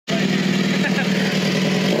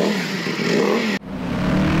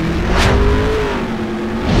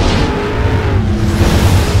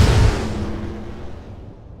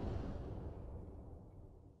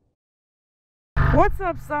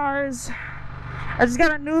up, stars? I just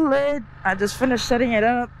got a new lid. I just finished setting it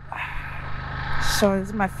up. So this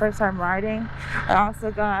is my first time riding.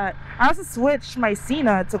 I also switched my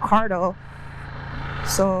Sina to Cardo.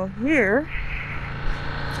 So here,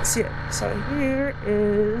 see it. So here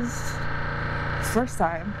is first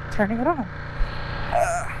time turning it on.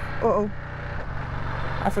 Uh-oh.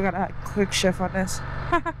 I forgot I had quick shift on this.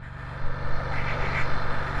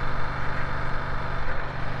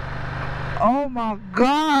 Oh my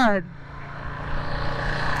god.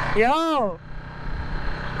 Yo.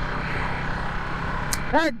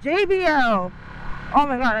 That JBL. Oh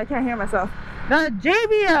my god, I can't hear myself. That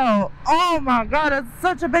JBL. Oh my god, it's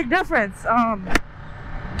such a big difference.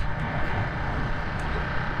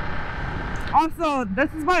 Also,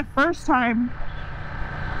 this is my first time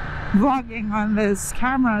vlogging on this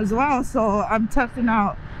camera as well, so I'm testing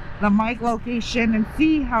out the mic location and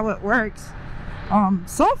see how it works.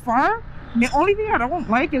 So far, the only thing I don't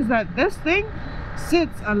like is that this thing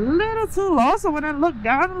sits a little too low, so when I look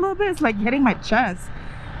down a little bit, it's like hitting my chest.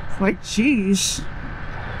 It's like, jeez.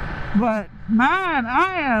 But man,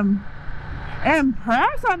 I am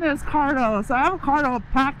impressed on this Cardo. So I have a Cardo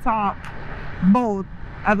Palktalk both,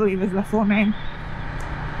 I believe is the full name.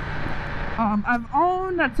 I've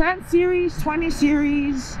owned a 10 series, 20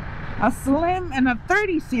 series, a slim, and a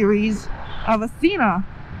 30 series of a Sina,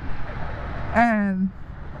 and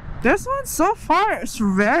this one so far is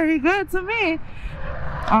very good to me.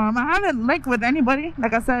 I haven't linked with anybody.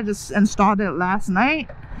 Like I said, I just installed it last night,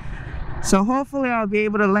 so hopefully I'll be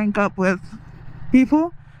able to link up with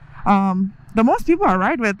people. The most people I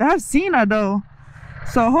ride with, they have Sina though,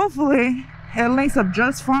 so hopefully it links up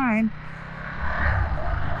just fine.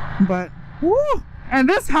 But woo! And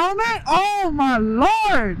this helmet, oh my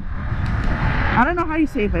lord, I don't know how you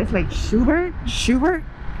say it, but it's like Schuberth.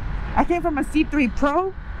 I came from a C3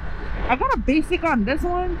 Pro. I got a basic on this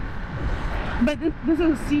one, but this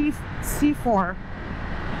is a C4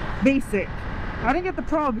 basic. I didn't get the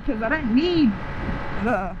Pro because I didn't need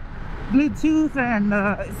the Bluetooth and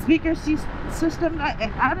the speaker system that it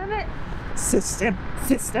had in it. System.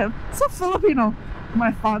 So Filipino.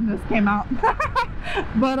 My fondness came out.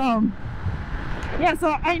 But yeah,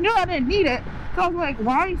 so I knew I didn't need it, so I was like,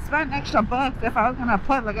 why spend extra bucks if I was gonna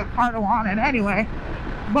put like a Cardo on it anyway?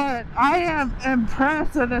 But I am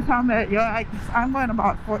impressed with this helmet. Yo, I'm going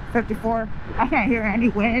about 54. I can't hear any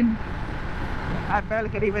wind. I barely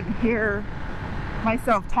could even hear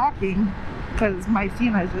myself talking because my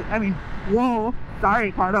Sina is just, I mean, whoa,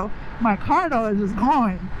 sorry Cardo, my Cardo is just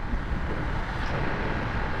going.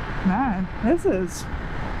 Man, this is,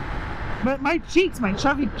 but my cheeks, my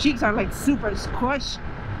chubby cheeks are like super squished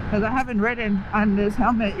because I haven't ridden on this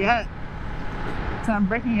helmet yet, so I'm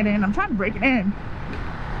breaking it in. I'm trying to break it in.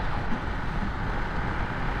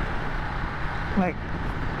 Like,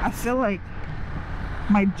 I feel like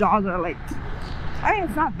my jaws are like, I mean,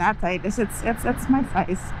 it's not that tight, it's my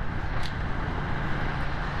size,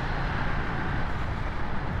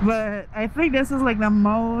 but I think this is like the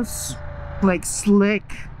most like slick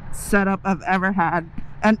setup I've ever had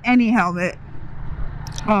on any helmet.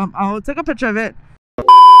 I'll take a picture of it.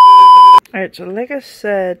 Alright, so like I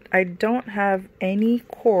said, I don't have any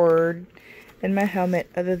cord in my helmet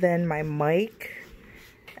other than my mic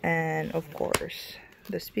and of course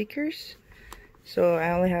the speakers. So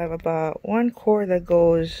I only have about one cord that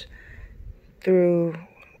goes through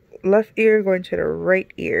left ear going to the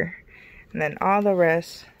right ear, and then all the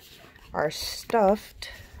rest are stuffed.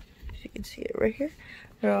 If you can see it right here,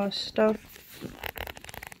 they're all stuffed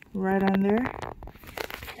right on there,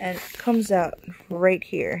 and it comes out right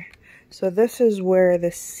here. So this is where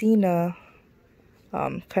the Sina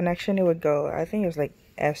connection it would go. I think it was like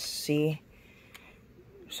SC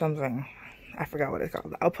something, I forgot what it's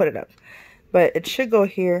called. I'll put it up, but it should go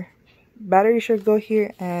here. Battery should go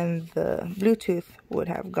here, and the Bluetooth would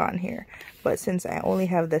have gone here. But since I only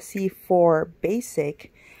have the C4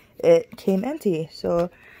 basic, it came empty. So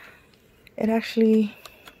it actually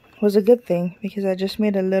was a good thing because I just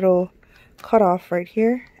made a little cutoff right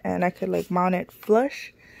here, and I could like mount it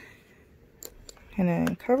flush and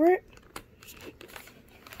then cover it.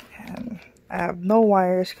 And I have no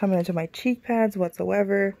wires coming into my cheek pads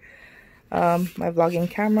whatsoever. My vlogging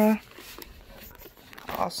camera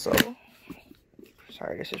also,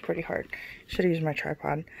 sorry, this is pretty hard, should have used my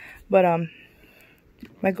tripod, but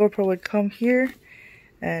my GoPro would come here,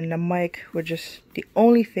 and the mic would just, the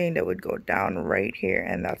only thing that would go down right here,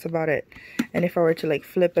 and that's about it. And if I were to like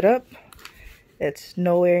flip it up, it's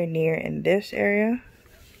nowhere near in this area,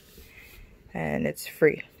 and it's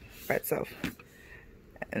free by itself.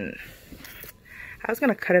 And I was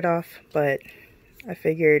gonna cut it off, but I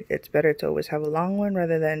figured it's better to always have a long one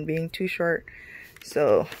rather than being too short.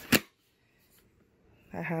 So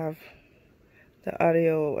I have the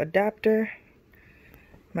audio adapter,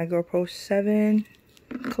 my GoPro 7,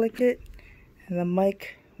 click it, and the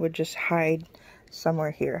mic would just hide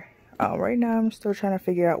somewhere here. Right now I'm still trying to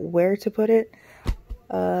figure out where to put it.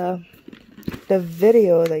 The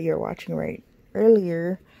video that you're watching right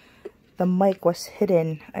earlier, the mic was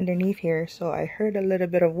hidden underneath here, so I heard a little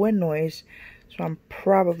bit of wind noise, so I'm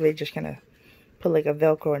probably just gonna put like a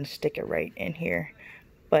Velcro and stick it right in here.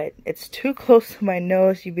 But it's too close to my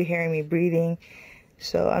nose, you'd be hearing me breathing,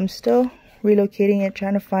 so I'm still relocating it,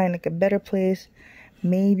 trying to find like a better place.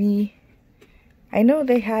 Maybe, I know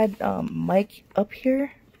they had mic up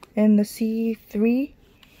here in the C3,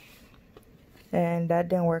 and that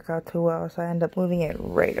didn't work out too well, so I ended up moving it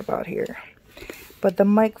right about here. But the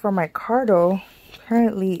mic for my Cardo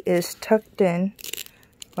currently is tucked in.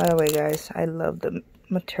 By the way, guys, I love the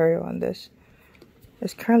material on this.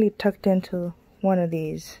 It's currently tucked into one of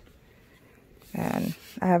these, and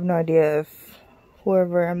I have no idea if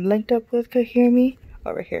whoever I'm linked up with could hear me.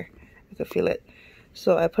 Over here, I could feel it.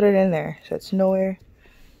 So I put it in there, so it's nowhere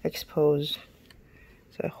exposed.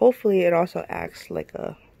 So hopefully it also acts like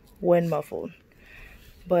a wind muffled.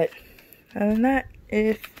 But other than that,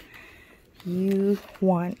 if you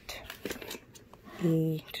want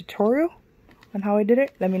a tutorial on how I did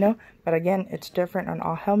it, let me know. But again, it's different on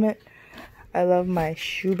all helmet. I love my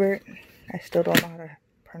Schuberth. I still don't know how to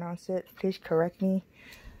pronounce it. Please correct me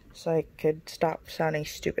so I could stop sounding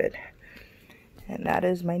stupid. And that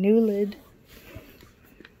is my new lid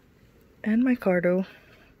and my Cardo.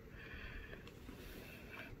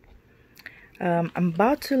 I'm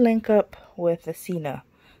about to link up with Asina,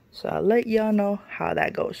 so I'll let y'all know how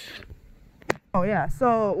that goes. Oh yeah,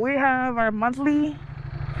 so we have our monthly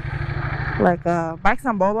like bikes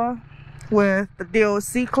on Boba with the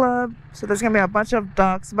DOC club. So there's gonna be a bunch of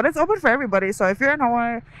ducks, but it's open for everybody. So if you're in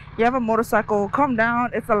Hawaii, you have a motorcycle, come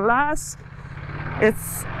down. It's the last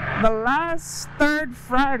third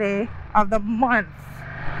Friday of the month,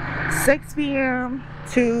 6 p.m.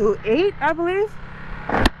 to 8, I believe.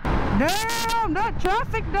 Damn, that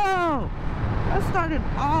traffic though! That started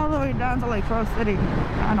all the way down to like Corse City.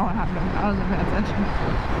 I don't know what happened. I wasn't paying attention.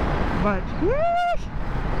 But yeesh!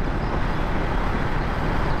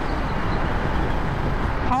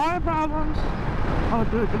 Power problems. Oh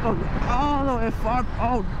dude, it goes all the way far.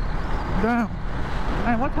 Oh damn.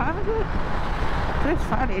 Man, what time is it? It's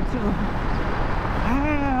Friday too.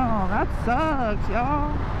 Damn, that sucks,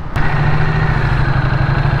 y'all.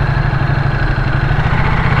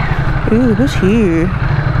 Ooh, who's here?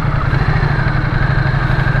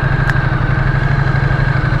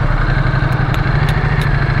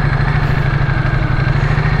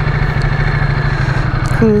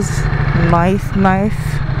 Who's knife?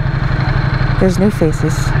 There's new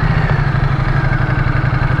faces.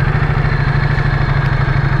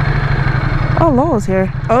 Oh, Lowell's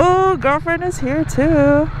here. Oh, girlfriend is here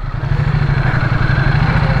too.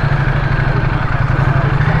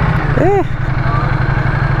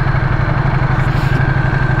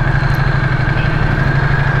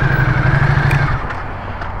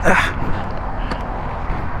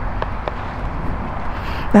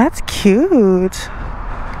 That's cute.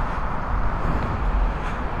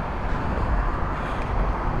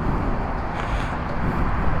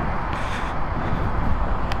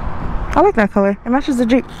 I like that color. It matches the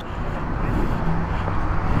Jeep.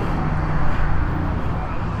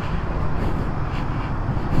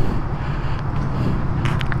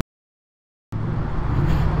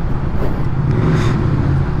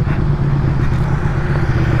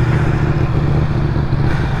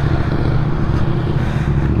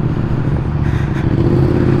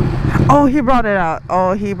 Oh, he brought it out.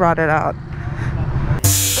 Oh, he brought it out.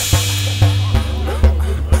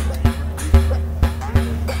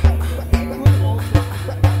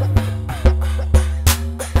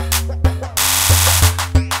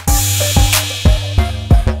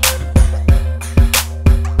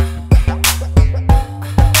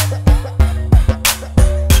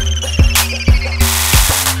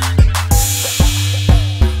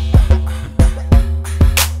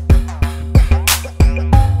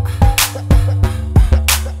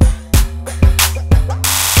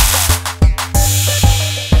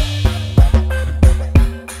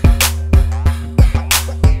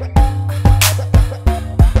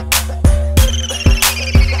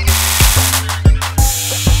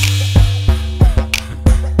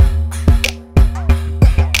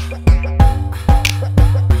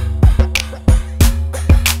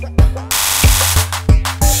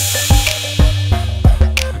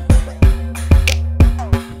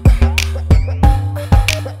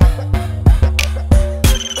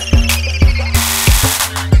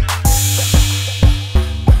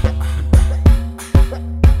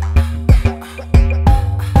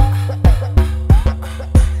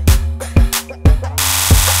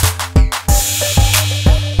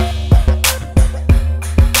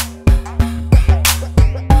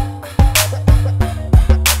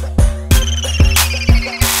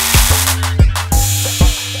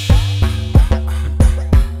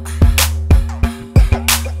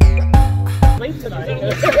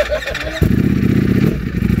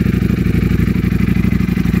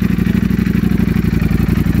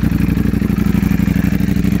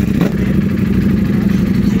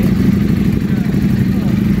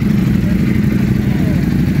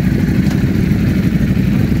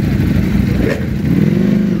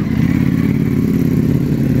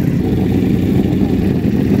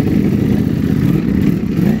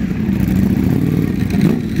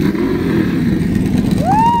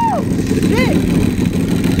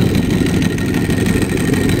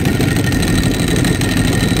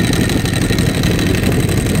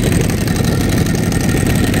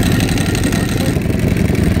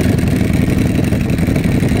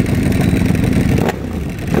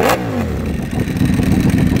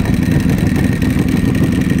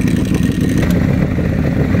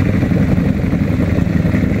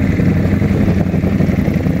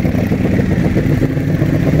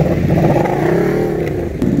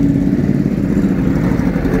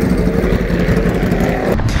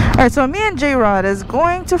 Alright, so me and J-Rod is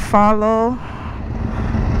going to follow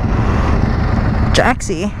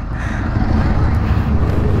Jaxie.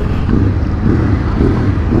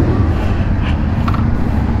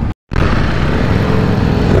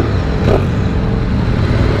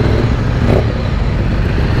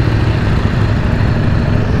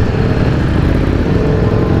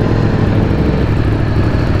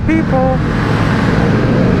 People.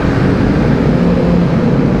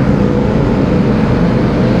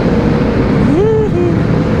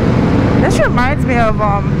 This reminds me of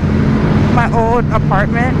my old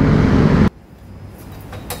apartment.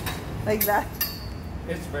 Like that.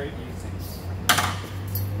 It's very easy.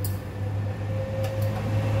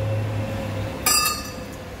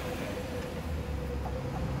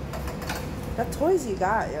 The toys you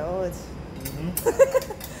got, yo, it's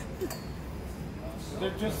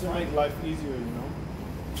They're just to make life easier, you know?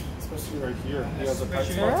 Especially right here. He has a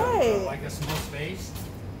right. Like a small space.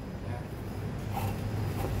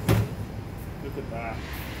 Look at that.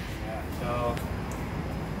 Yeah. So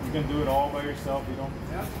You can do it all by yourself. You don't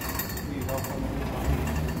need help from anybody.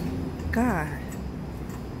 God.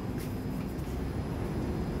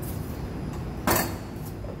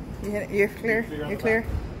 You're clear? You're clear?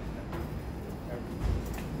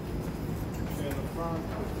 In the front.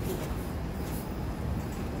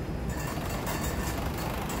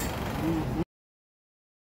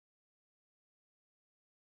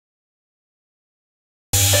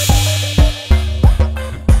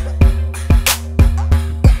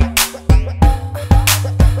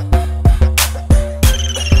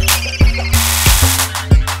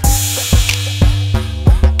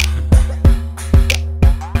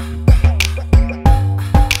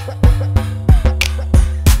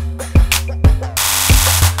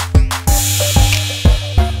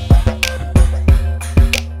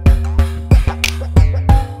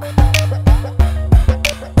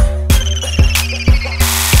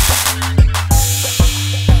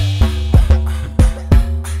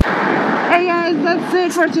 That's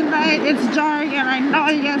it for tonight. It's dark and I know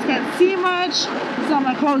you guys can't see much, so I'm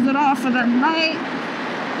gonna close it off for the night.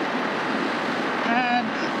 And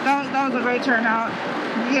that was a great turnout.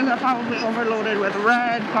 You guys are probably overloaded with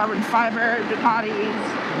red, carbon fiber, Ducatis,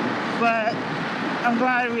 but I'm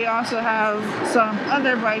glad we also have some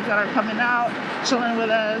other bikes that are coming out, chilling with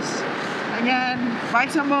us. Again,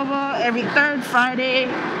 Bikes on Boba every third Friday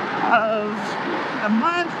of the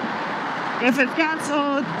month. If it's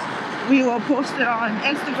canceled, we will post it on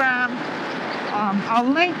Instagram. I'll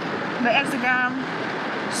link the Instagram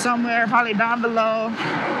somewhere, probably down below.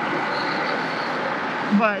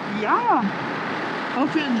 But yeah,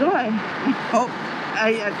 hope you enjoy.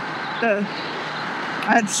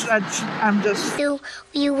 I'm just. You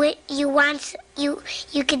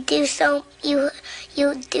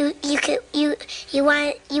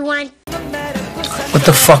want. What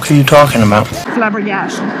the fuck are you talking about?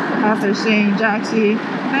 Flabbergasted after seeing Jaxie.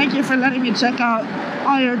 Thank you for letting me check out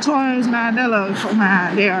all your toys, man. They look,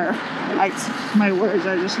 man, they are, like, my words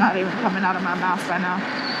are just not even coming out of my mouth right now.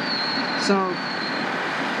 So,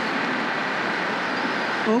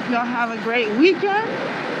 hope y'all have a great weekend.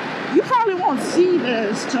 You probably won't see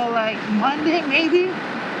this till like Monday, maybe.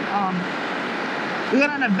 We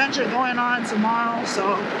got an adventure going on tomorrow,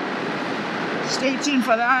 so stay tuned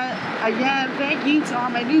for that. Again, thank you to all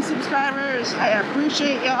my new subscribers. I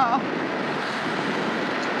appreciate y'all.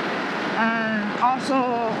 And also,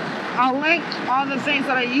 I'll link all the things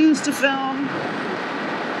that I use to film.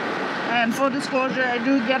 And full disclosure, I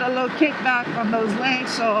do get a little kickback on those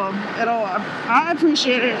links, so I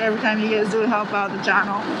appreciate it every time you guys do help out the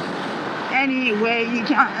channel. Any way you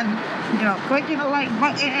can, you know, clicking the like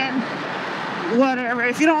button, whatever.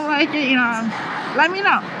 If you don't like it, you know, let me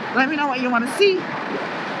know. Let me know what you want to see.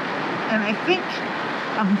 And I think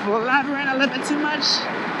I'm blabbering a little bit too much.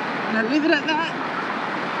 And I leave it at that.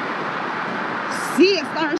 See you, stars.